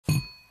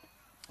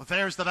Well,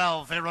 there's the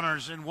bell. They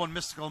runners in 1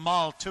 Mystical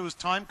Mall, 2 is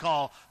Time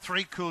Call,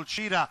 3 Cool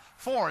Cheetah,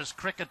 4 is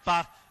Cricket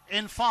Bat,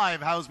 in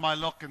 5 How's My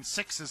Luck, and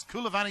 6 is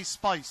COOLAVANNY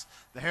SPICE.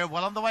 They're here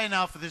well on the way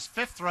now for this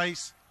 5th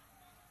race.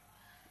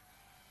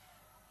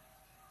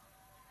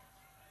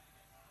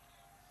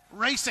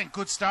 Racing,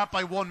 good start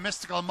by 1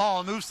 Mystical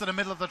Mall, moves to the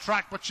middle of the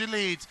track, but she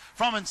leads.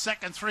 From in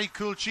second, 3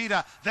 Cool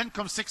Cheetah, then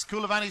comes 6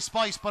 COOLAVANNY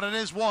SPICE, but it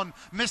is 1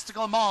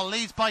 Mystical Mall,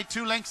 leads by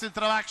 2 lengths into the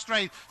back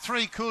straight.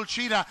 3 Cool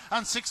Cheetah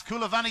and 6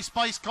 COOLAVANNY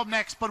SPICE come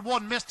next, but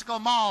 1 Mystical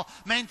Mall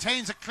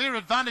maintains a clear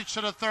advantage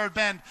to the third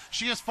bend.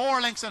 She has 4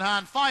 lengths in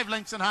hand, 5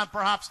 lengths in hand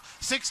perhaps.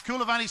 6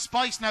 COOLAVANNY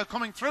SPICE now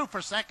coming through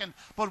for second,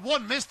 but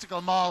 1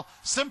 Mystical Mall,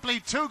 simply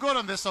too good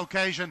on this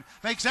occasion,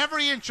 makes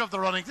every inch of the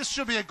running. This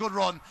should be a good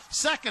run.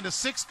 Second is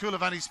 6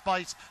 COOLAVANNY SPICE.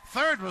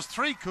 Third was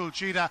 3 Cool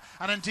Cheetah,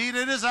 and indeed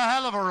it is a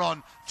hell of a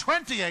run.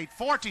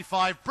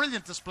 28.45,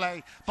 brilliant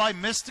display by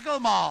Mystical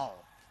Mall.